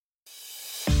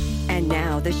And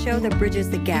now, the show that bridges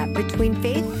the gap between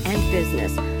faith and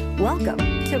business. Welcome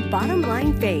to Bottom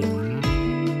Line Faith.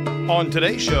 On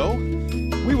today's show,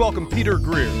 we welcome Peter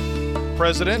Greer,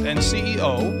 President and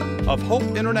CEO of Hope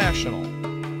International.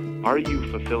 Are you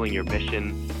fulfilling your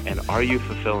mission, and are you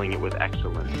fulfilling it with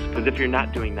excellence? Because if you're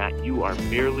not doing that, you are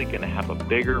merely going to have a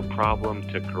bigger problem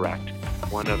to correct.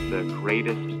 One of the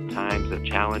greatest times of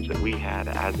challenge that we had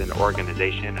as an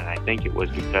organization, and I think it was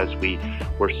because we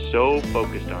were so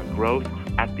focused on growth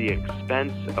at the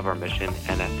expense of our mission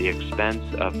and at the expense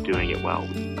of doing it well.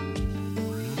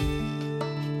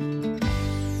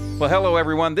 Well, hello,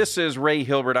 everyone. This is Ray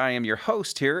Hilbert. I am your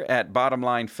host here at Bottom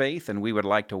Line Faith, and we would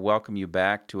like to welcome you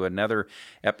back to another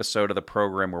episode of the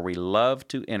program where we love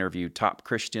to interview top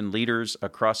Christian leaders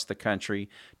across the country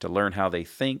to learn how they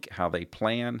think, how they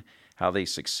plan, how they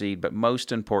succeed, but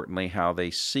most importantly, how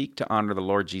they seek to honor the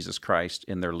Lord Jesus Christ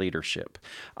in their leadership.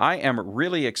 I am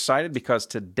really excited because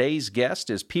today's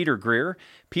guest is Peter Greer.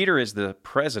 Peter is the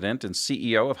president and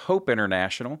CEO of Hope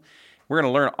International. We're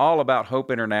going to learn all about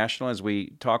Hope International as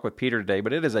we talk with Peter today,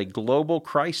 but it is a global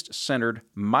Christ-centered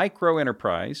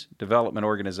micro-enterprise development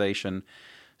organization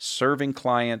serving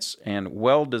clients and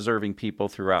well-deserving people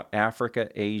throughout Africa,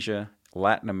 Asia,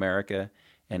 Latin America,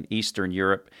 and Eastern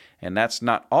Europe. And that's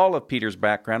not all of Peter's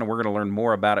background, and we're going to learn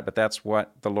more about it, but that's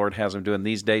what the Lord has him doing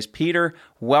these days. Peter,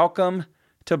 welcome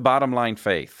to Bottom Line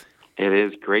Faith. It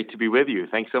is great to be with you.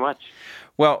 Thanks so much.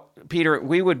 Well, Peter,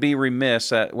 we would be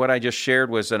remiss. What I just shared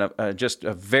was just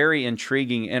a very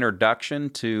intriguing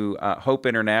introduction to Hope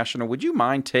International. Would you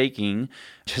mind taking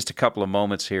just a couple of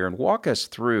moments here and walk us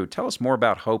through, tell us more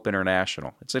about Hope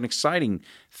International? It's an exciting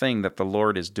thing that the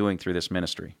Lord is doing through this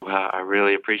ministry. Well, I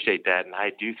really appreciate that, and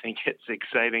I do think it's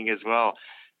exciting as well.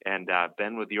 And I've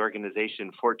been with the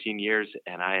organization 14 years,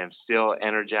 and I am still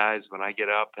energized when I get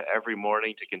up every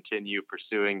morning to continue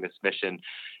pursuing this mission.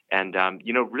 And,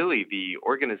 really the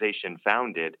organization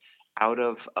founded out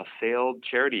of a failed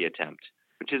charity attempt,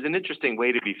 which is an interesting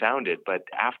way to be founded. But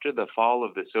after the fall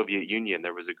of the Soviet Union,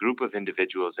 there was a group of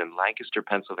individuals in Lancaster,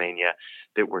 Pennsylvania,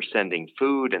 that were sending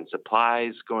food and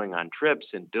supplies, going on trips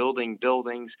and building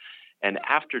buildings. And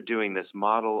after doing this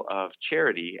model of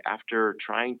charity, after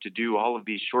trying to do all of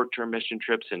these short-term mission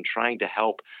trips and trying to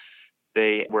help,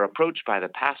 they were approached by the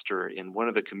pastor in one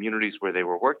of the communities where they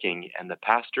were working. And the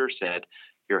pastor said,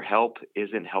 "Your help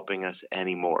isn't helping us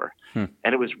anymore." And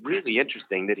it was really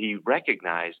interesting that he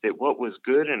recognized that what was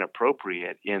good and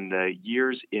appropriate in the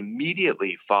years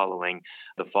immediately following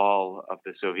the fall of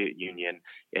the Soviet Union,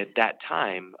 at that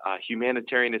time,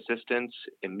 humanitarian assistance,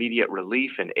 immediate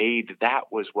relief and aid,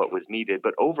 that was what was needed.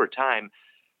 But over time,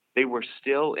 they were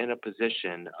still in a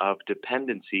position of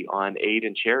dependency on aid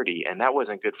and charity, and that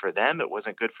wasn't good for them. It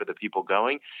wasn't good for the people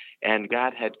going, and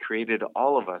God had created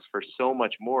all of us for so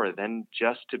much more than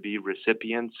just to be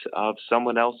recipients of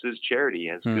someone else's charity,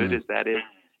 as good as that is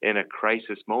in a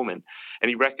crisis moment. And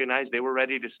he recognized they were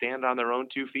ready to stand on their own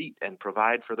 2 feet and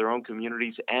provide for their own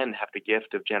communities and have the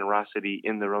gift of generosity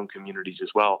in their own communities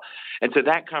as well. And so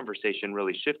that conversation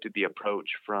really shifted the approach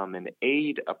from an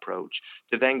aid approach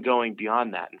to then going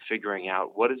beyond that and figuring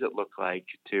out what does it look like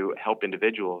to help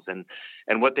individuals. And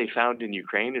what they found in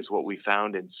Ukraine is what we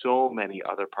found in so many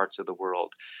other parts of the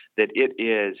world, that it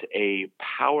is a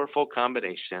powerful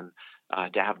combination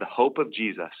to have the hope of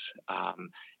Jesus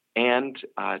and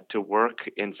to work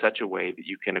in such a way that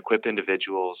you can equip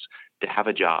individuals to have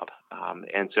a job.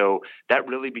 And so that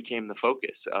really became the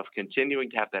focus of continuing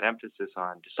to have that emphasis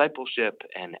on discipleship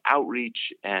and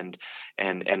outreach and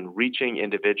reaching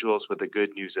individuals with the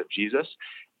good news of Jesus,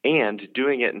 and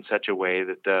doing it in such a way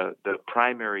that the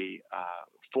primary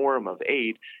form of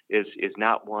aid is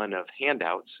not one of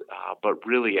handouts, but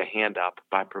really a hand up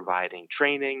by providing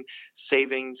training,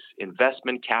 savings,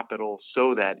 investment capital,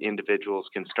 so that individuals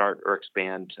can start or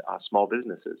expand small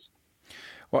businesses.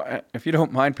 Well, if you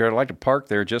don't mind, Pierre, I'd like to park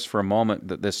there just for a moment.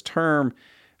 That this term,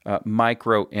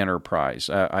 micro enterprise,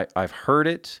 I've heard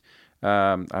it.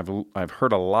 I've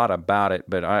heard a lot about it,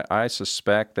 but I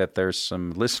suspect that there's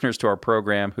some listeners to our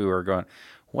program who are going,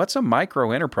 "What's a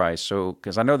micro enterprise?" So,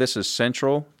 because I know this is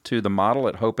central to the model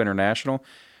at Hope International,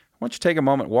 why don't you take a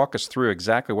moment, walk us through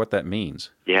exactly what that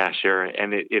means? Yeah, sure.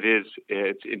 And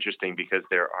it's interesting because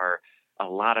there are a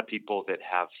lot of people that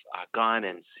have gone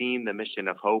and seen the mission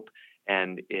of Hope,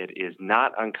 and it is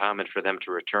not uncommon for them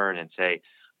to return and say,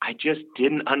 "I just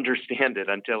didn't understand it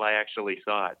until I actually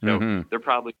saw it." So they're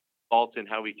probably faults in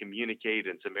how we communicate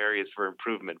and some areas for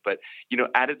improvement. But,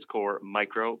 at its core,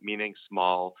 micro meaning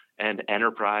small and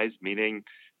enterprise meaning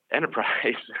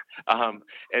enterprise.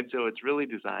 And so it's really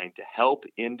designed to help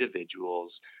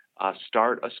individuals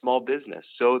start a small business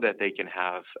so that they can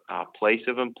have a place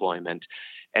of employment.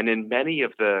 And in many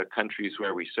of the countries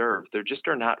where we serve, there just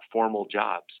are not formal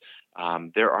jobs.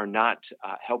 There are not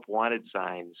help wanted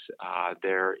signs.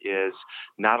 There is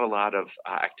not a lot of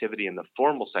activity in the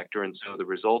formal sector. And so the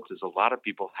result is a lot of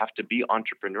people have to be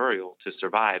entrepreneurial to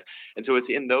survive. And so it's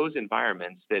in those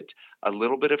environments that a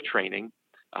little bit of training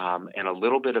and a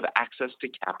little bit of access to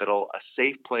capital, a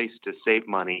safe place to save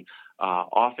money,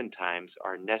 oftentimes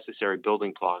are necessary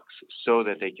building blocks so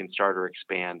that they can start or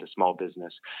expand a small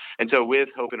business. And so with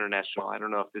Hope International, I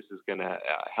don't know if this is going to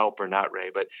help or not, Ray,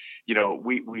 but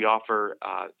we offer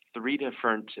three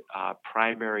different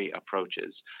primary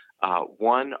approaches.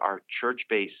 One are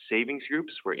church-based savings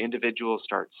groups where individuals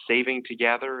start saving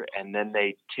together and then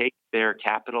they take their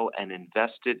capital and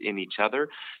invest it in each other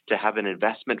to have an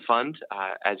investment fund,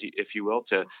 if you will,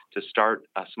 to start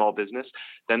a small business.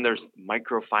 Then there's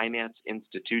microfinance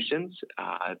institutions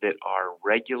that are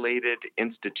regulated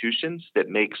institutions that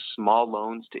make small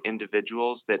loans to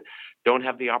individuals that don't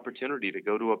have the opportunity to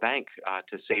go to a bank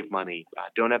to save money,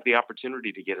 don't have the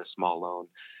opportunity to get a small loan.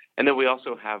 And then we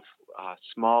also have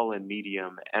small and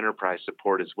medium enterprise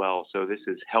support as well. So this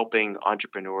is helping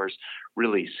entrepreneurs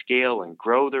really scale and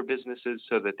grow their businesses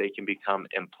so that they can become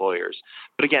employers.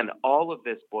 But again, all of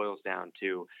this boils down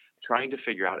to trying to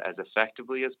figure out as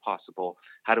effectively as possible,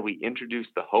 how do we introduce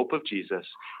the hope of Jesus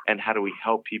and how do we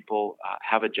help people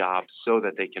have a job so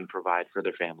that they can provide for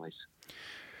their families?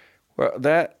 Well,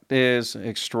 that is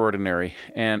extraordinary.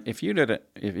 And if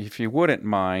you wouldn't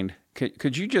mind,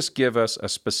 could you just give us a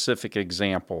specific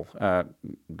example?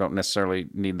 Don't necessarily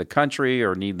need the country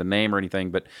or need the name or anything,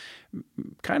 but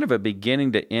kind of a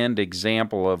beginning to end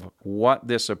example of what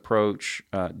this approach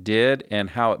did and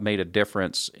how it made a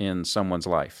difference in someone's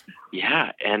life.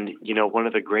 Yeah. And, one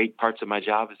of the great parts of my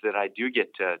job is that I do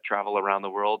get to travel around the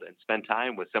world and spend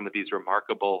time with some of these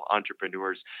remarkable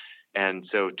entrepreneurs. And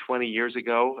so 20 years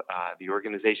ago, the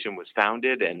organization was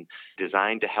founded and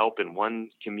designed to help in one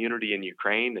community in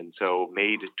Ukraine, and so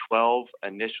made 12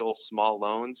 initial small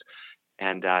loans.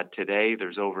 And today,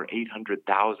 there's over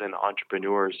 800,000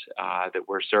 entrepreneurs that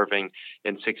we're serving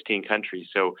in 16 countries.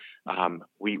 So I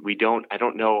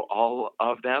don't know all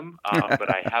of them, but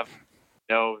I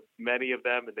know many of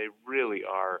them, and they really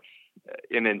are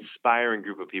an inspiring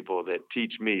group of people that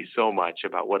teach me so much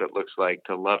about what it looks like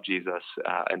to love Jesus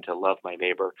and to love my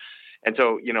neighbor. And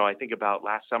so, I think about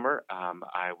last summer,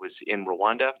 I was in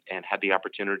Rwanda and had the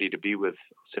opportunity to be with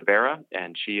Severa,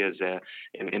 and she is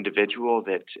an individual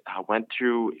that went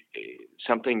through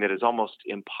something that is almost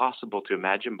impossible to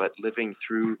imagine, but living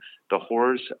through the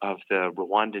horrors of the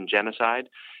Rwandan genocide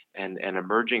and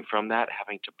emerging from that,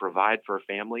 having to provide for her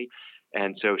family.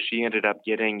 And so she ended up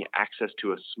getting access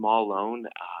to a small loan.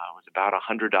 It was about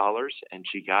 $100, and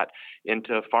she got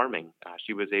into farming.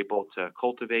 She was able to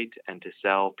cultivate and to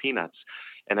sell peanuts.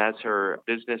 And as her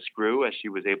business grew, as she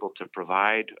was able to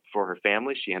provide for her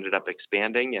family, she ended up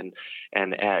expanding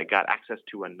and got access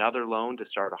to another loan to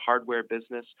start a hardware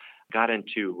business, got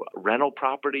into rental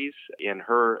properties in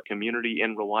her community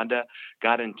in Rwanda,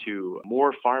 got into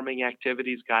more farming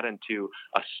activities, got into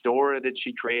a store that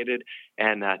she created.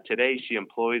 And today she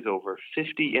employs over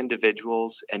 50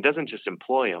 individuals and doesn't just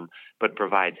employ them, but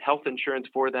provides health insurance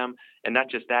for them. And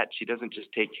not just that, she doesn't just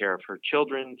take care of her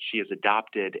children. She has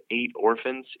adopted 8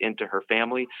 orphans into her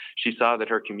family. She saw that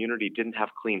her community didn't have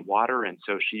clean water, and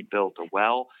so she built a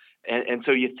well. And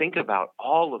so you think about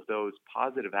all of those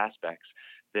positive aspects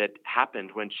that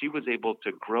happened when she was able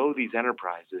to grow these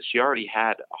enterprises. She already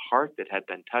had a heart that had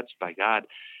been touched by God.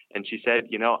 And she said,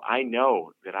 I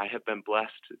know that I have been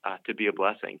blessed to be a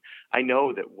blessing. I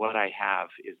know that what I have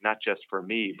is not just for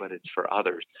me, but it's for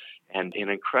others. And an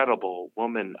incredible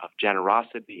woman of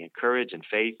generosity and courage and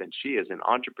faith. And she is an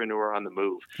entrepreneur on the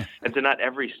move. And so not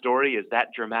every story is that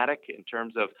dramatic in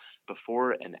terms of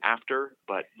before and after,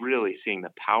 but really seeing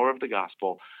the power of the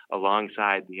gospel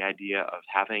alongside the idea of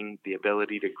having the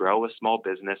ability to grow a small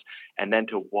business and then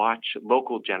to watch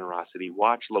local generosity,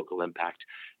 watch local impact.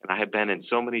 And I have been in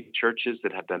so many churches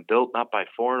that have been built not by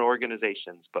foreign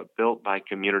organizations, but built by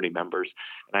community members.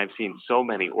 And I've seen so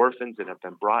many orphans that have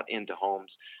been brought into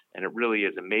homes. And it really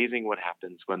is amazing what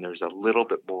happens when there's a little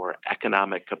bit more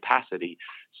economic capacity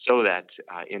so that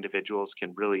individuals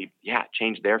can really,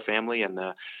 change their family and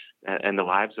the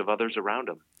lives of others around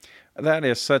them. That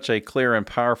is such a clear and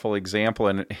powerful example,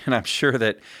 and I'm sure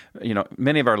that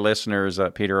many of our listeners,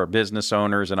 Peter, are business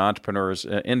owners and entrepreneurs,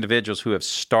 individuals who have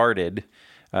started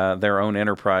their own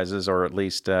enterprises, or at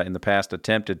least in the past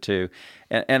attempted to.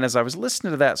 And as I was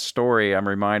listening to that story, I'm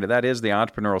reminded that is the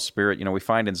entrepreneurial spirit. We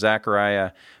find in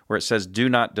Zechariah where it says, "Do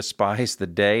not despise the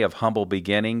day of humble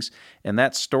beginnings." And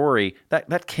that story,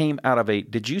 that came out of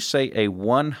did you say a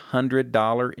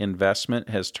 $100 investment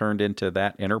has turned into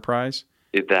that enterprise?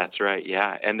 That's right,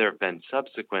 yeah. And there have been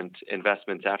subsequent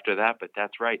investments after that, but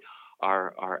that's right.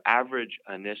 Our average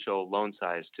initial loan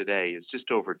size today is just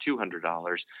over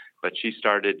 $200, but she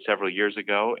started several years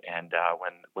ago, and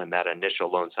when that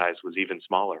initial loan size was even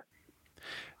smaller.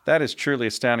 That is truly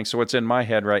astounding. So what's in my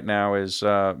head right now is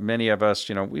many of us,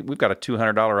 we've got a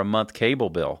 $200 a month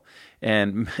cable bill,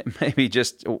 and maybe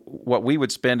just what we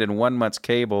would spend in 1 month's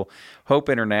cable, Hope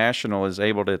International is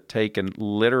able to take and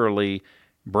literally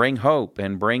bring hope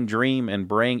and bring dream and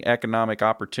bring economic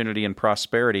opportunity and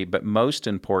prosperity, but most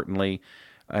importantly,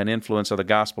 an influence of the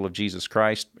gospel of Jesus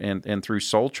Christ and through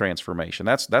soul transformation.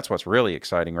 That's what's really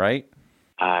exciting, right?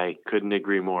 I couldn't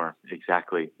agree more.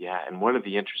 Exactly. Yeah. And one of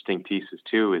the interesting pieces,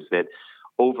 too, is that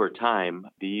over time,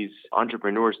 these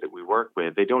entrepreneurs that we work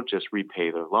with, they don't just repay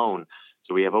their loan.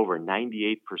 So we have over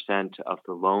 98% of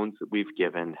the loans that we've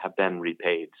given have been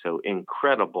repaid. So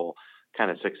incredible kind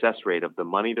of success rate of the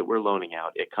money that we're loaning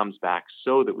out. It comes back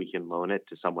so that we can loan it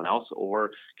to someone else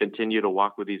or continue to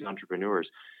walk with these entrepreneurs.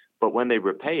 But when they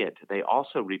repay it, they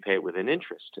also repay it with an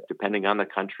interest, depending on the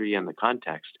country and the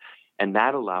context. And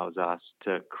that allows us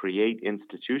to create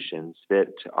institutions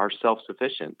that are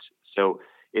self-sufficient. So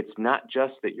it's not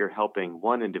just that you're helping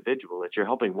one individual. It's you're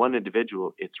helping one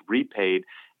individual, it's repaid,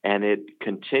 and it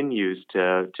continues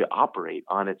to operate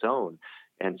on its own.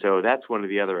 And so that's one of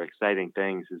the other exciting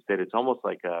things, is that it's almost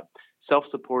like a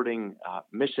self-supporting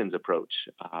missions approach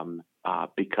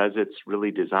because it's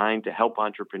really designed to help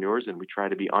entrepreneurs, and we try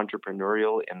to be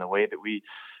entrepreneurial in the way that we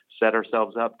set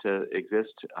ourselves up to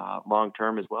exist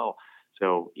long-term as well.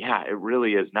 So, yeah, it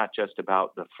really is not just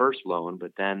about the first loan,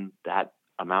 but then that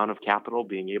amount of capital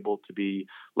being able to be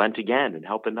lent again and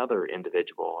help another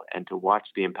individual and to watch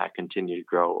the impact continue to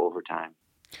grow over time.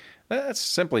 That's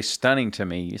simply stunning to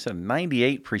me. You said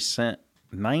 98%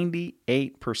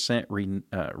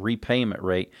 repayment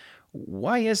rate.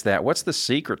 Why is that? What's the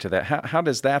secret to that? How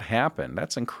does that happen?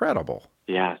 That's incredible.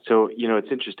 Yeah. So,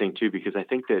 it's interesting, too, because I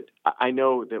think that I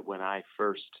know that when I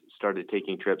first started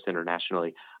taking trips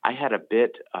internationally, I had a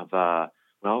bit of a,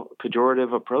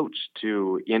 pejorative approach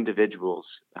to individuals.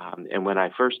 And when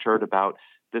I first heard about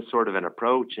this sort of an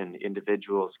approach and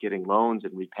individuals getting loans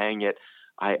and repaying it,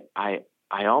 I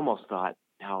almost thought,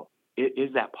 now,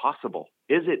 is that possible?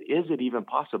 Is it even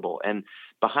possible? And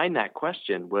behind that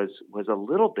question was a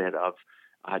little bit of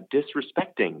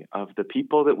disrespecting of the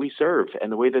people that we serve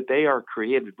and the way that they are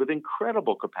created with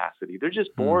incredible capacity. They're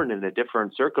just born in a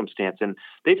different circumstance, and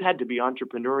they've had to be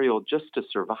entrepreneurial just to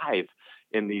survive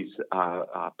in these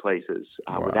places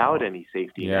without any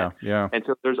safety net. Yeah. And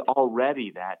so there's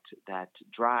already that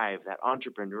drive, that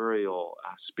entrepreneurial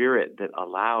spirit that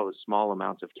allows small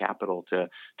amounts of capital to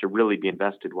really be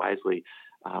invested wisely.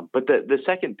 But the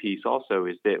second piece also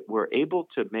is that we're able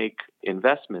to make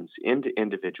investments into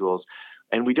individuals,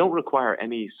 and we don't require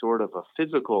any sort of a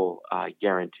physical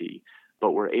guarantee,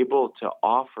 but we're able to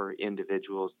offer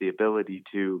individuals the ability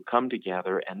to come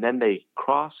together, and then they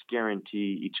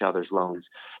cross-guarantee each other's loans.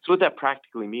 So what that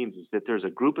practically means is that there's a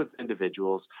group of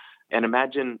individuals, and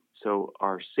imagine, so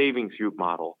our savings group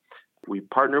model, we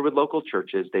partner with local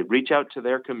churches. They reach out to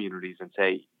their communities and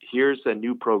say, here's a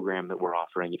new program that we're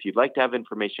offering. If you'd like to have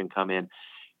information, come in.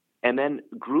 And then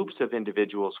groups of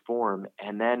individuals form.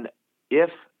 And then if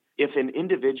an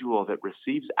individual that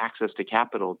receives access to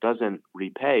capital doesn't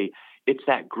repay, it's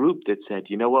that group that said,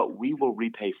 you know what, we will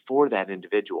repay for that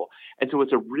individual. And so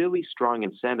it's a really strong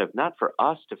incentive, not for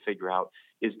us to figure out,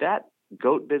 is that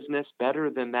goat business better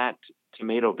than that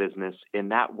tomato business in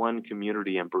that one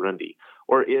community in Burundi?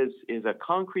 Or is a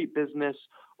concrete business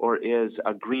or is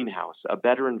a greenhouse a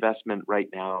better investment right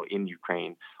now in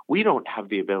Ukraine? We don't have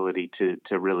the ability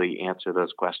to really answer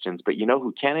those questions. But you know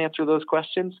who can answer those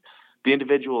questions? The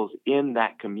individuals in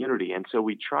that community. And so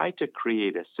we try to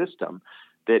create a system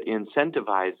that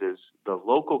incentivizes the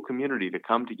local community to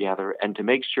come together and to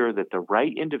make sure that the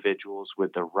right individuals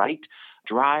with the right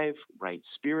drive, right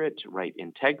spirit, right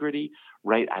integrity,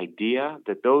 right idea,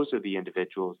 that those are the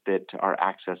individuals that are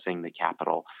accessing the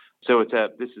capital. So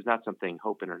this is not something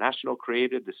Hope International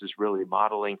created. This is really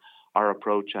modeling our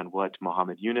approach on what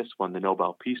Muhammad Yunus won the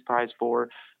Nobel Peace Prize for,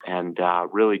 and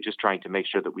really just trying to make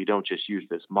sure that we don't just use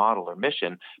this model or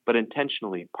mission, but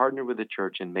intentionally partner with the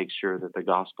church and make sure that the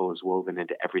gospel is woven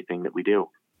into everything that we do.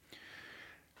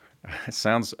 It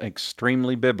sounds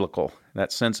extremely biblical,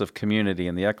 that sense of community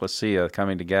and the ecclesia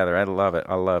coming together. I love it.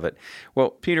 I love it. Well,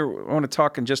 Peter, I want to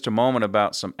talk in just a moment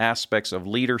about some aspects of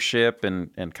leadership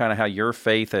and kind of how your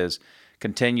faith has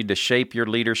continued to shape your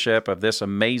leadership of this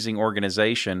amazing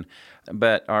organization.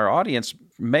 But our audience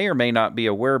may or may not be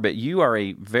aware, but you are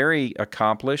a very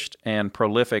accomplished and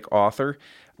prolific author,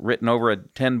 written over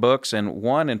 10 books, and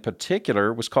one in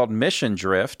particular was called Mission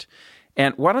Drift.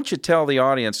 And why don't you tell the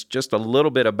audience just a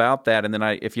little bit about that? And then,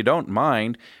 if you don't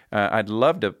mind, I'd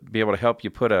love to be able to help you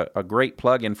put a great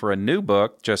plug in for a new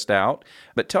book just out.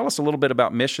 But tell us a little bit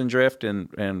about Mission Drift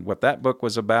and what that book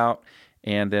was about.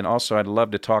 And then also, I'd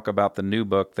love to talk about the new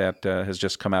book that has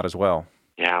just come out as well.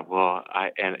 Yeah, well,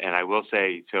 I will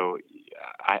say, so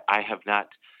I have not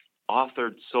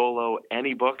authored solo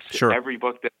any books. Sure. Every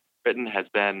book that I've written has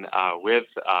been with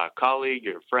a colleague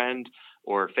or friend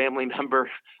or family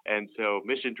member. And so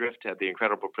Mission Drift had the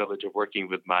incredible privilege of working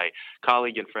with my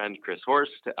colleague and friend, Chris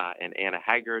Horst, and Anna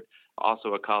Haggard,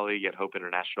 also a colleague at Hope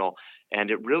International. And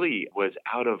it really was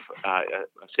out of a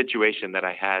situation that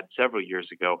I had several years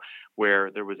ago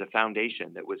where there was a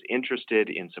foundation that was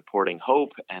interested in supporting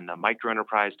Hope and the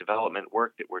microenterprise development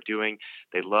work that we're doing.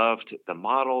 They loved the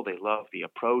model, they loved the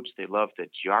approach, they loved the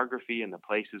geography and the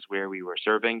places where we were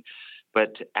serving.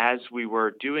 But as we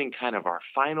were doing kind of our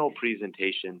final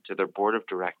presentation to their board of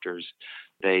directors,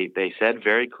 they said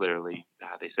very clearly,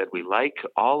 they said, we like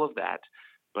all of that,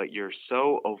 but you're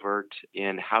so overt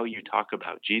in how you talk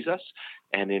about Jesus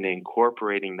and in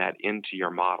incorporating that into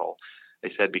your model.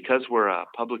 They said, because we're a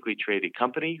publicly traded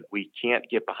company, we can't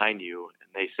get behind you. And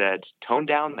they said, tone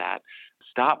down that.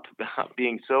 Stop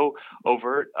being so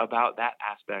overt about that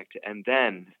aspect, and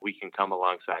then we can come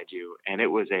alongside you. And it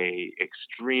was a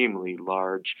extremely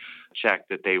large check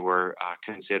that they were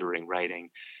considering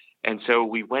writing. And so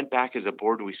we went back as a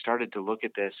board and we started to look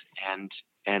at this,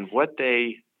 and what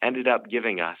they ended up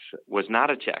giving us was not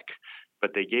a check,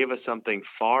 but they gave us something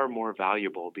far more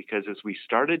valuable, because as we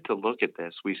started to look at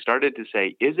this, we started to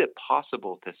say, is it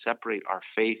possible to separate our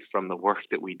faith from the work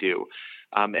that we do?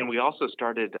 And we also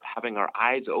started having our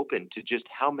eyes open to just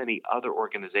how many other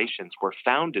organizations were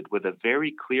founded with a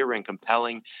very clear and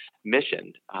compelling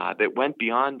mission that went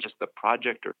beyond just the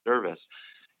project or service.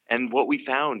 And what we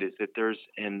found is that there's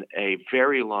a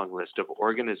very long list of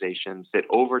organizations that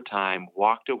over time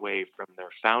walked away from their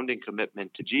founding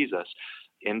commitment to Jesus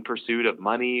in pursuit of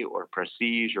money or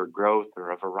prestige or growth or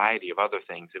a variety of other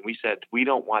things. And we said, we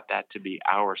don't want that to be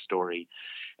our story.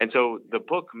 And so the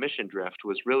book Mission Drift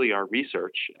was really our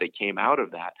research that came out of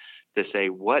that to say,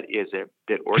 what is it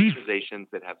that organizations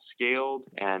that have scaled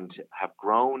and have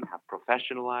grown, have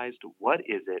professionalized, what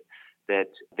is it that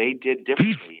they did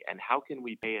differently, and how can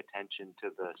we pay attention to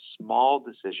the small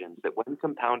decisions that, when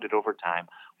compounded over time,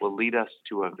 will lead us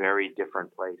to a very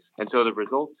different place? And so the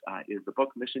result is the book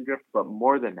Mission Drift, but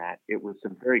more than that, it was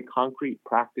some very concrete,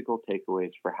 practical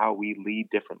takeaways for how we lead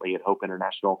differently at Hope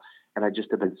International. And I just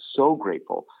have been so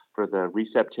grateful for the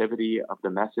receptivity of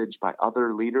the message by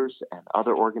other leaders and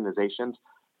other organizations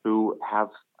who have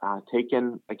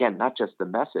taken, again, not just the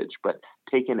message, but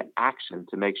taken action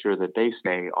to make sure that they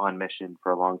stay on mission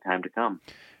for a long time to come.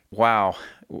 Wow.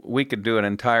 We could do an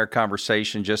entire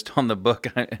conversation just on the book,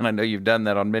 and I know you've done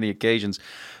that on many occasions.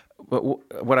 But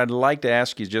what I'd like to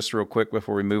ask you just real quick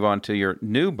before we move on to your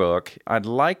new book, I'd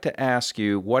like to ask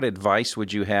you, what advice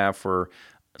would you have for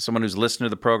someone who's listening to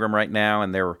the program right now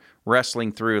and they're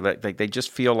wrestling through that? They just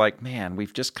feel like, man,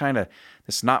 we've just kind of,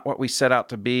 it's not what we set out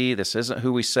to be. This isn't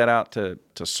who we set out to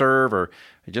serve, or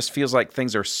it just feels like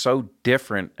things are so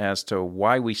different as to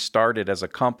why we started as a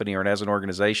company or as an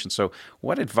organization. So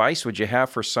what advice would you have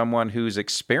for someone who's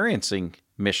experiencing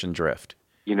mission drift?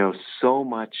 You know, so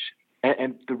much.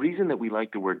 And the reason that we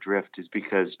like the word drift is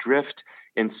because drift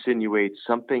insinuates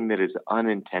something that is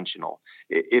unintentional.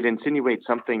 It insinuates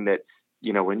something that,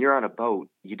 you know, when you're on a boat,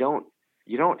 you don't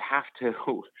have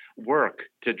to work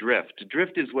to drift.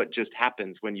 Drift is what just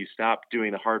happens when you stop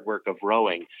doing the hard work of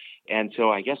rowing. And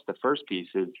so I guess the first piece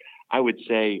is, I would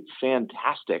say,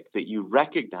 fantastic that you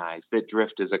recognize that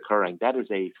drift is occurring. That is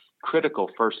a critical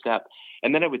first step.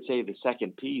 And then I would say the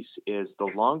second piece is,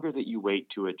 the longer that you wait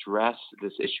to address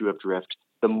this issue of drift,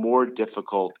 the more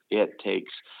difficult it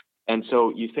takes. And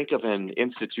so you think of an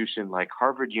institution like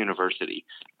Harvard University.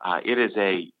 It is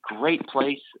a great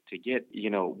place to get,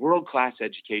 world-class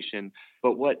education.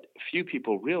 But what few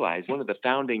people realize, one of the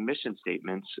founding mission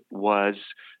statements was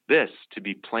this: to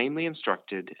be plainly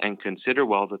instructed and consider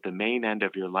well that the main end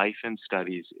of your life and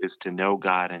studies is to know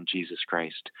God and Jesus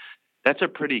Christ. That's a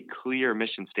pretty clear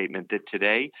mission statement that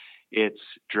today it's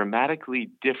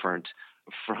dramatically different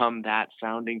from that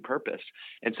founding purpose.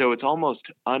 And so it's almost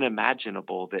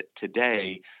unimaginable that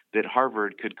today that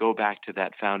Harvard could go back to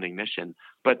that founding mission.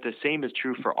 But the same is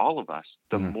true for all of us.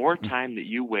 The more time that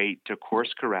you wait to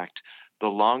course correct, the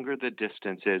longer the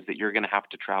distance is that you're going to have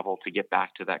to travel to get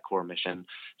back to that core mission.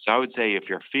 So I would say if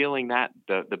you're feeling that,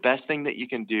 the best thing that you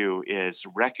can do is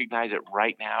recognize it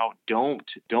right now. Don't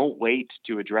wait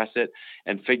to address it,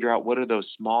 and figure out what are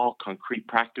those small, concrete,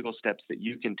 practical steps that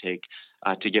you can take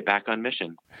to get back on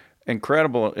mission.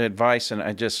 Incredible advice,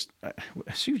 and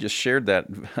you just shared that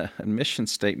mission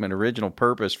statement, original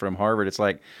purpose from Harvard. It's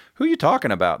like, who are you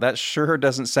talking about? That sure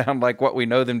doesn't sound like what we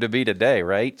know them to be today,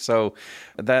 right? So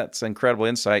that's incredible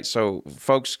insight. So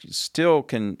folks still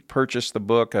can purchase the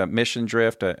book, Mission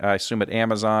Drift, I assume at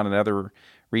Amazon and other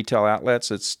retail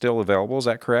outlets. It's still available. Is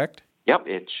that correct? Yep,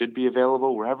 it should be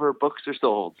available wherever books are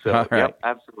sold. So, all right. Yep,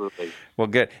 absolutely. Well,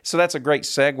 good. So that's a great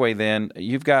segue then.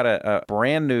 You've got a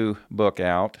brand new book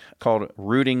out called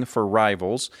Rooting for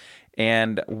Rivals.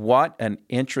 And what an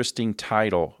interesting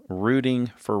title,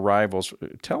 Rooting for Rivals.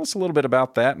 Tell us a little bit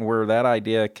about that and where that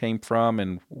idea came from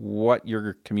and what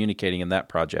you're communicating in that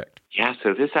project. Yeah,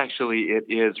 so this actually, it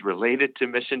is related to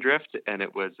Mission Drift, and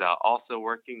it was also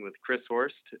working with Chris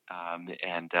Horst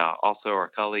and also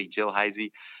our colleague Jill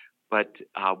Heisey. But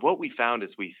what we found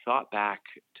as we thought back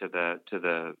to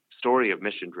the story of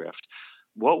Mission Drift,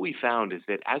 what we found is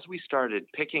that as we started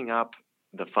picking up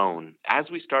the phone, as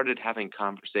we started having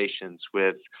conversations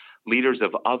with leaders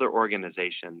of other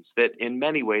organizations that in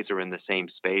many ways are in the same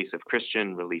space of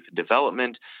Christian relief and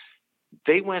development,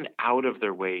 they went out of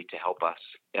their way to help us.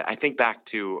 I think back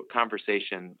to a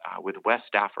conversation with Wes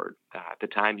Stafford. At the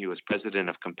time, he was president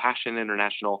of Compassion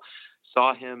International.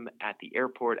 Saw him at the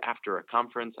airport after a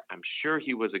conference. I'm sure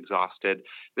he was exhausted.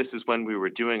 This is when we were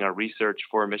doing our research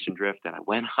for Mission Drift, and I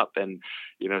went up and,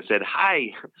 said, "Hi,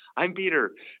 I'm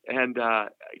Peter, and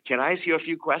can I ask you a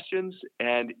few questions?"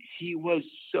 And he was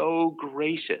so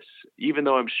gracious, even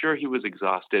though I'm sure he was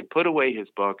exhausted, put away his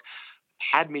book,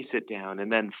 had me sit down, and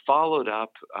then followed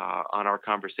up on our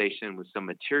conversation with some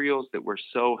materials that were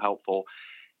so helpful.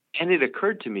 And it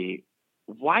occurred to me,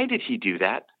 why did he do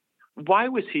that? Why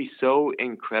was he so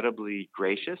incredibly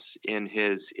gracious in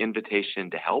his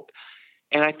invitation to help?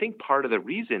 And I think part of the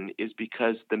reason is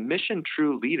because the Mission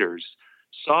True leaders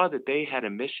saw that they had a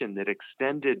mission that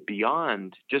extended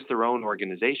beyond just their own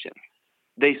organization.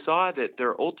 They saw that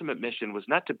their ultimate mission was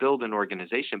not to build an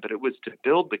organization, but it was to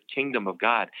build the kingdom of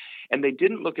God. And they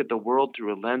didn't look at the world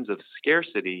through a lens of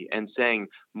scarcity and saying,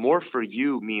 more for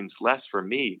you means less for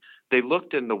me. They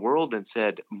looked in the world and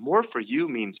said, more for you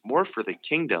means more for the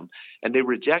kingdom. And they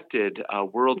rejected a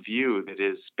worldview that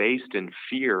is based in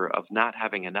fear of not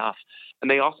having enough. And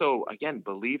they also, again,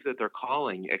 believed that their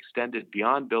calling extended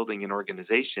beyond building an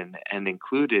organization and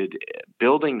included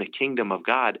building the kingdom of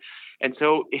God. And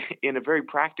so in a very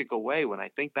practical way, when I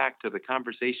think back to the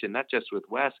conversation, not just with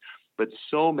Wes, but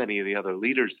so many of the other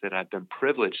leaders that I've been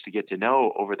privileged to get to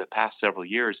know over the past several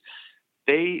years,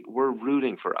 they were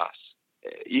rooting for us.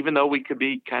 Even though we could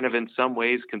be kind of in some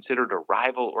ways considered a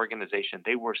rival organization,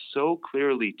 they were so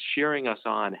clearly cheering us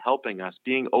on, helping us,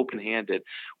 being open-handed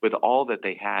with all that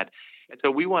they had. And so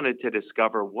we wanted to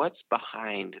discover what's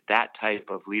behind that type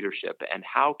of leadership and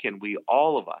how can we,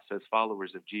 all of us as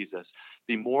followers of Jesus,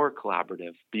 be more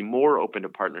collaborative, be more open to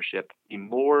partnership, be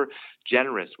more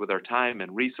generous with our time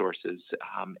and resources,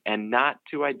 and not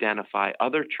to identify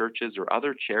other churches or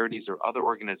other charities or other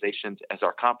organizations as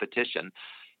our competition,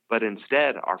 but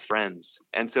instead our friends.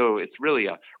 And so it's really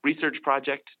a research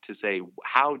project to say,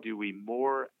 how do we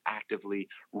more actively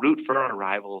root for our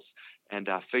rivals and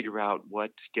figure out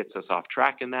what gets us off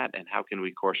track in that, and how can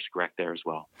we course correct there as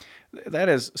well. That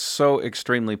is so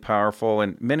extremely powerful,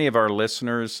 and many of our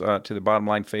listeners to the Bottom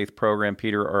Line Faith program,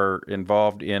 Peter, are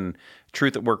involved in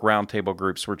Truth at Work roundtable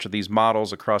groups, which are these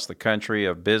models across the country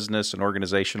of business and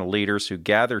organizational leaders who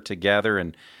gather together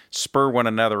and spur one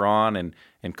another on and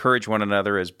encourage one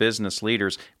another as business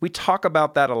leaders. We talk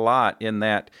about that a lot in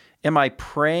that, am I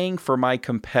praying for my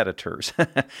competitors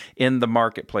in the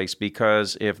marketplace?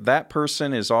 Because if that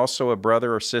person is also a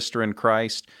brother or sister in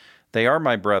Christ, they are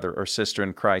my brother or sister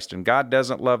in Christ, and God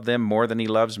doesn't love them more than He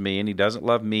loves me, and He doesn't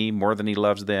love me more than He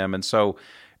loves them. And so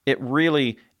it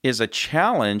really is a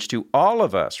challenge to all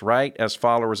of us, right, as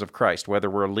followers of Christ, whether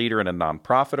we're a leader in a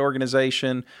nonprofit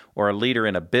organization or a leader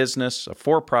in a business, a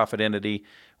for-profit entity.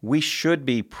 We should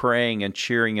be praying and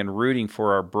cheering and rooting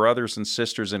for our brothers and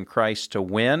sisters in Christ to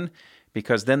win,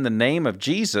 because then the name of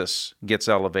Jesus gets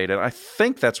elevated. I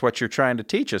think that's what you're trying to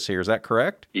teach us here. Is that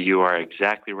correct? You are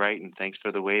exactly right, and thanks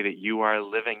for the way that you are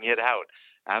living it out.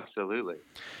 Absolutely.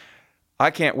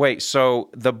 I can't wait. So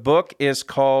the book is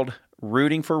called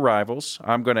Rooting for Rivals.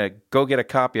 I'm going to go get a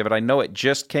copy of it. I know it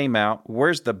just came out.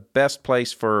 Where's the best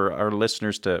place for our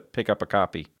listeners to pick up a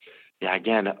copy? Yeah,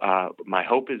 again, my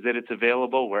hope is that it's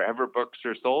available wherever books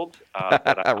are sold.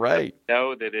 But I Right.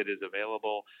 know that it is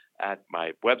available at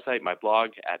my website, my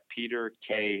blog at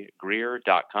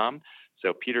peterkgreer.com.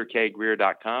 So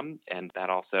peterkgreer.com, and that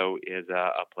also is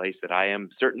a place that I am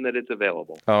certain that it's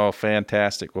available. Oh,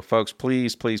 fantastic. Well, folks,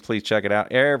 please, please, please check it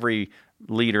out. Every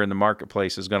leader in the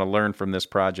marketplace is going to learn from this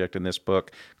project in this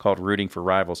book called Rooting for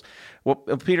Rivals. Well,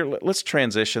 Peter, let's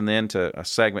transition then to a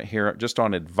segment here just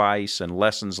on advice and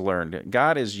lessons learned.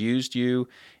 God has used you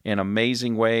in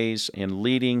amazing ways in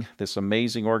leading this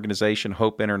amazing organization,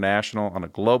 Hope International, on a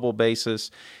global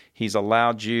basis. He's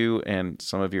allowed you and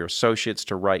some of your associates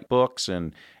to write books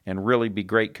and really be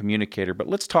great communicator. But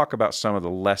let's talk about some of the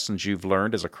lessons you've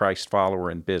learned as a Christ follower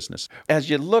in business. As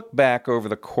you look back over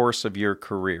the course of your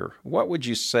career, what would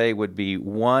you say would be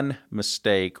one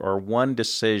mistake or one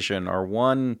decision or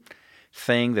one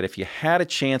thing that if you had a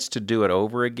chance to do it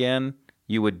over again,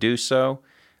 you would do so?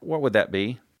 What would that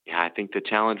be? Yeah, I think the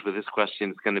challenge with this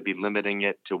question is going to be limiting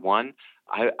it to one.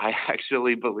 I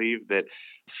actually believe that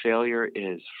failure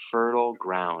is fertile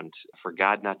ground for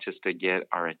God not just to get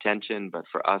our attention, but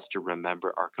for us to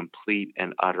remember our complete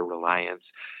and utter reliance.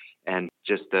 And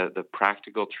just the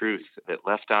practical truth that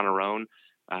left on our own,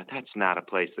 that's not a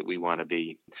place that we want to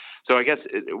be. So I guess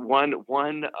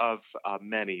one of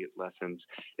many lessons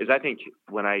is, I think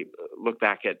when I look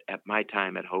back at my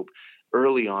time at Hope,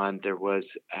 early on there was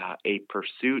a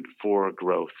pursuit for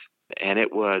growth. And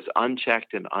it was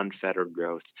unchecked and unfettered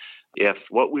growth. If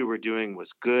what we were doing was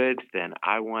good, then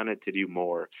I wanted to do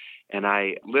more. And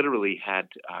I literally had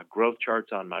growth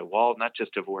charts on my wall, not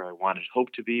just of where I wanted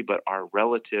Hope to be, but our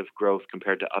relative growth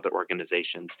compared to other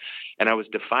organizations. And I was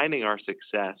defining our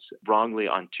success wrongly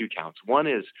on two counts. One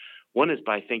is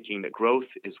by thinking that growth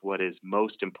is what is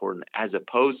most important, as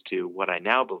opposed to what I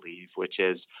now believe, which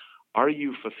is, are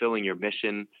you fulfilling your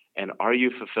mission and are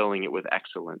you fulfilling it with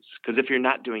excellence? Because if you're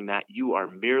not doing that, you are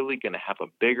merely going to have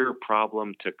a bigger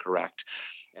problem to correct.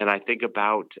 And I think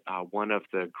about one of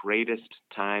the greatest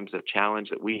times of challenge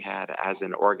that we had as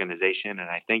an organization, and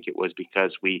I think it was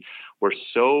because we were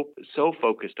so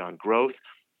focused on growth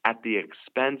at the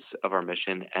expense of our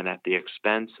mission and at the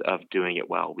expense of doing it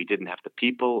well. We didn't have the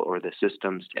people or the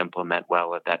systems to implement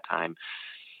well at that time.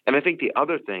 And I think the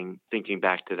other thing, thinking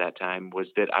back to that time, was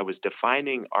that I was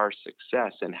defining our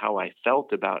success and how I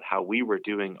felt about how we were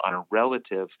doing on a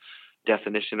relative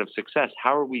definition of success.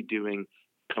 How are we doing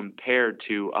compared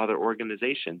to other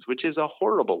organizations, which is a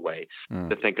horrible way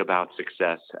to think about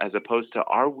success, as opposed to,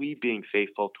 are we being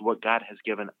faithful to what God has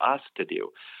given us to do?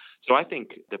 So I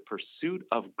think the pursuit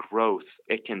of growth,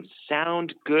 it can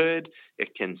sound good,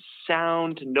 it can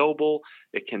sound noble,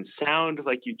 it can sound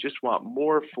like you just want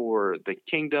more for the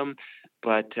kingdom,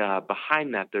 but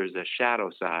behind that there's a shadow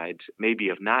side, maybe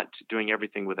of not doing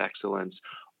everything with excellence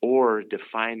or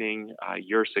defining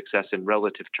your success in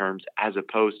relative terms, as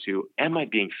opposed to, am I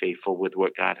being faithful with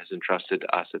what God has entrusted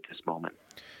to us at this moment?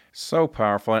 So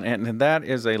powerful. And that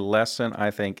is a lesson I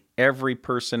think every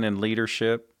person in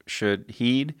leadership should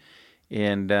heed.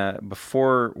 And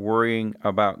before worrying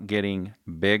about getting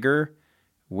bigger,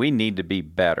 we need to be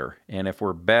better. And if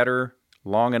we're better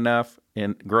long enough,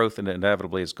 growth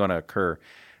inevitably is going to occur.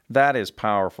 That is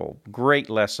powerful. Great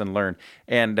lesson learned.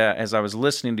 And as I was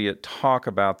listening to you talk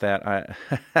about that,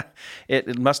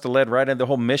 it must have led right into the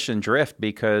whole mission drift,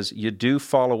 because you do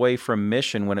fall away from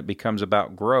mission when it becomes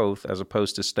about growth as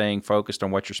opposed to staying focused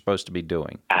on what you're supposed to be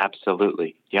doing.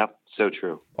 Absolutely. Yep. So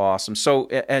true. Awesome. So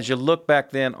as you look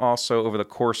back then also over the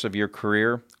course of your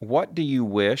career, what do you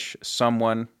wish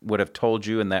someone would have told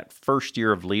you in that first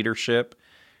year of leadership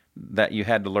that you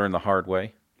had to learn the hard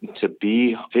way? To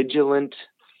be vigilant,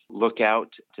 look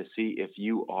out to see if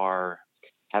you are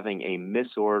having a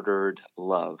misordered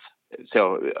love.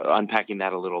 So unpacking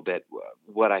that a little bit,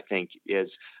 what I think is,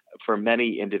 for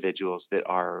many individuals that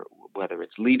are, whether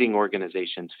it's leading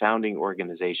organizations, founding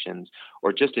organizations,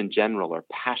 or just in general are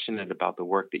passionate about the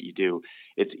work that you do,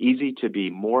 it's easy to be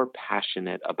more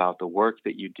passionate about the work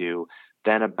that you do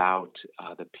than about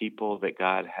the people that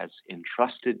God has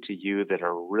entrusted to you that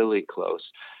are really close.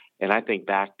 And I think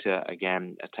back to,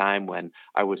 again, a time when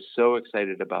I was so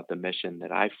excited about the mission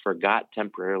that I forgot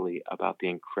temporarily about the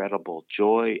incredible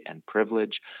joy and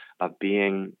privilege of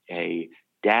being a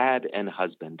dad and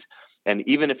husband. And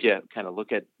even if you kind of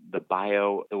look at the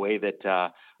bio, the way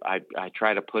that I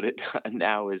try to put it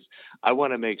now is, I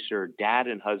want to make sure dad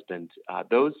and husband,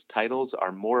 those titles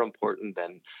are more important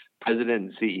than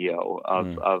president and CEO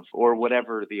of or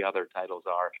whatever the other titles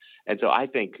are. And so I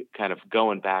think kind of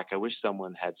going back, I wish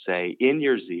someone had say, in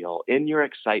your zeal, in your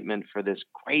excitement for this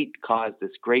great cause,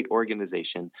 this great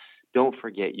organization, don't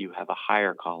forget you have a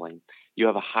higher calling, you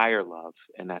have a higher love,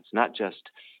 and that's not just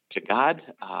to God,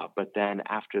 but then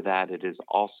after that, it is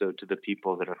also to the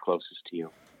people that are closest to you.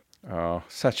 Oh,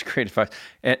 such great advice.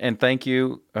 And thank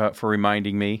you for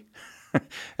reminding me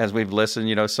as we've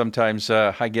listened. Sometimes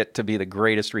I get to be the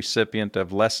greatest recipient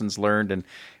of lessons learned. And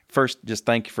first, just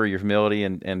thank you for your humility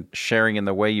and sharing in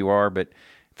the way you are, but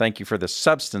thank you for the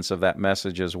substance of that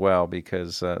message as well,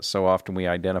 because so often we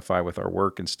identify with our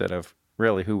work instead of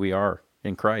really who we are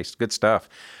in Christ. Good stuff.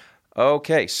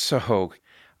 Okay, so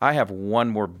I have one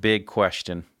more big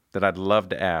question that I'd love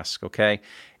to ask, okay?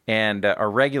 And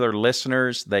our regular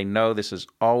listeners, they know this is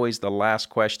always the last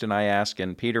question I ask.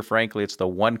 And Peter, frankly, it's the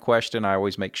one question I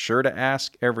always make sure to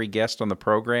ask every guest on the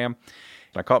program.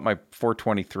 I call it my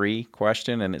 423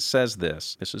 question, and it says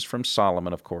this. This is from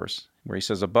Solomon, of course, where he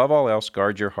says, above all else,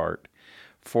 guard your heart,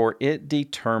 for it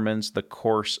determines the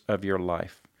course of your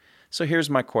life. So here's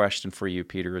my question for you,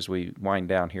 Peter, as we wind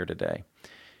down here today.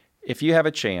 If you have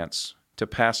a chance to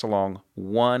pass along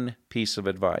one piece of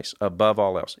advice above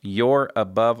all else, your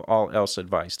above all else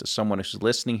advice to someone who's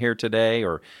listening here today,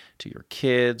 or to your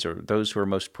kids, or those who are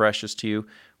most precious to you,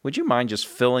 would you mind just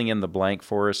filling in the blank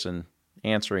for us and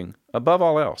answering above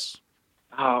all else?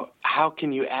 How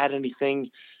can you add anything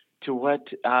to what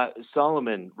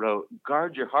Solomon wrote?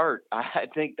 Guard your heart. I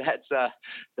think that's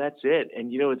it.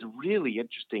 And it's really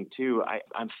interesting too.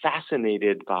 I'm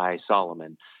fascinated by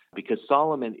Solomon, because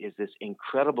Solomon is this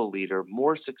incredible leader,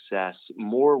 more success,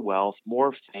 more wealth,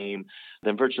 more fame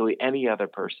than virtually any other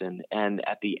person. And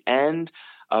at the end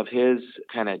of his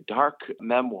kind of dark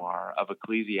memoir of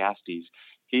Ecclesiastes,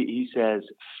 he says,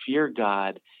 fear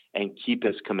God and keep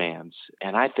his commands.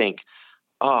 And I think,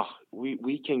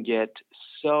 we can get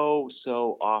so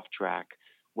off track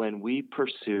when we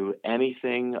pursue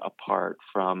anything apart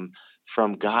from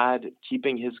God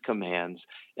keeping his commands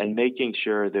and making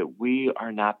sure that we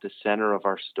are not the center of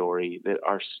our story, that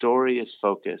our story is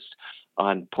focused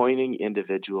on pointing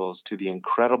individuals to the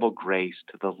incredible grace,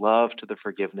 to the love, to the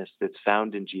forgiveness that's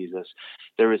found in Jesus.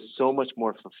 There is so much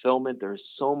more fulfillment. There is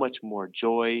so much more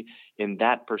joy in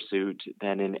that pursuit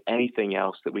than in anything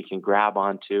else that we can grab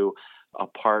onto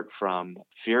apart from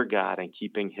fear God and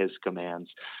keeping his commands.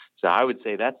 So I would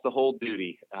say that's the whole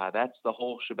duty. That's the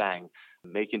whole shebang,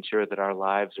 making sure that our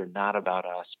lives are not about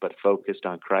us, but focused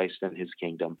on Christ and his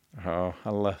kingdom. Oh, I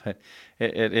love it.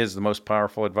 It is the most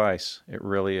powerful advice. It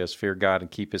really is. Fear God and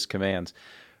keep his commands.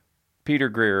 Peter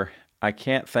Greer, I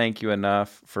can't thank you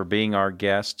enough for being our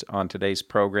guest on today's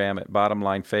program at Bottom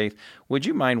Line Faith. Would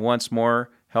you mind once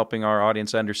more helping our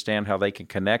audience understand how they can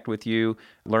connect with you,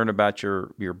 learn about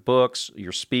your books,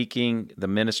 your speaking, the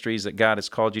ministries that God has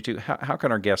called you to? How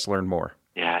can our guests learn more?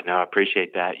 Yeah, no, I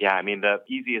appreciate that. Yeah, I mean, the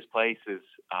easiest place is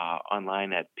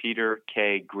online at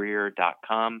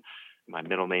peterkgreer.com. My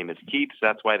middle name is Keith, so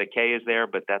that's why the K is there,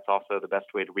 but that's also the best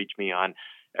way to reach me on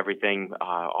everything,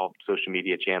 all social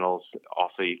media channels.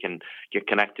 Also, you can get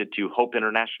connected to Hope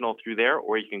International through there,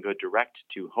 or you can go direct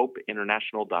to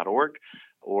hopeinternational.org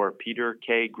or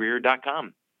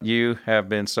peterkgreer.com. You have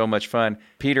been so much fun.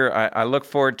 Peter, I look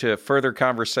forward to further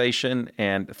conversation,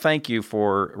 and thank you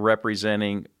for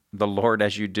representing the Lord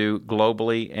as you do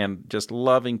globally and just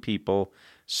loving people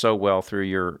so well through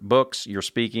your books, your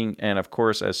speaking, and of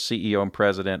course as CEO and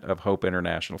president of Hope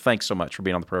International. Thanks so much for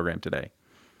being on the program today.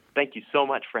 Thank you so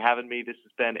much for having me. This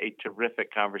has been a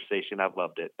terrific conversation. I've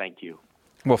loved it. Thank you.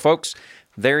 Well, folks,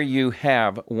 there you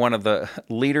have one of the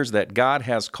leaders that God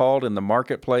has called in the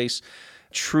marketplace.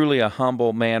 Truly a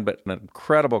humble man, but an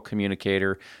incredible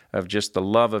communicator of just the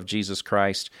love of Jesus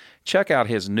Christ. Check out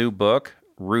his new book,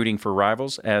 Rooting for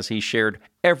Rivals, as he shared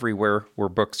everywhere where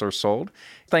books are sold.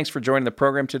 Thanks for joining the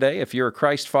program today. If you're a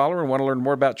Christ follower and want to learn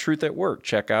more about Truth at Work,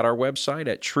 check out our website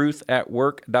at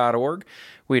truthatwork.org.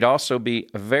 We'd also be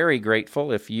very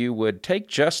grateful if you would take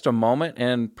just a moment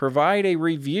and provide a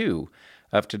review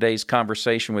of today's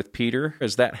conversation with Peter,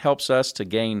 as that helps us to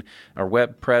gain our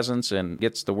web presence and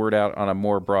gets the word out on a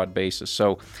more broad basis.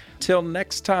 So till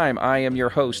next time, I am your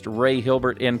host, Ray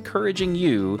Hilbert, encouraging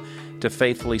you to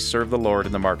faithfully serve the Lord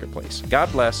in the marketplace.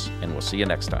 God bless, and we'll see you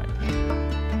next time.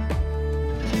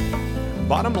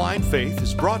 Bottom Line Faith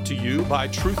is brought to you by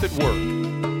Truth at Work.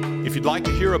 If you'd like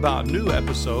to hear about new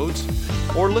episodes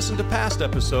or listen to past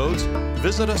episodes,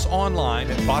 visit us online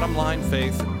at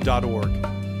bottomlinefaith.org.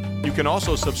 You can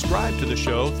also subscribe to the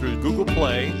show through Google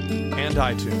Play and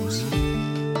iTunes.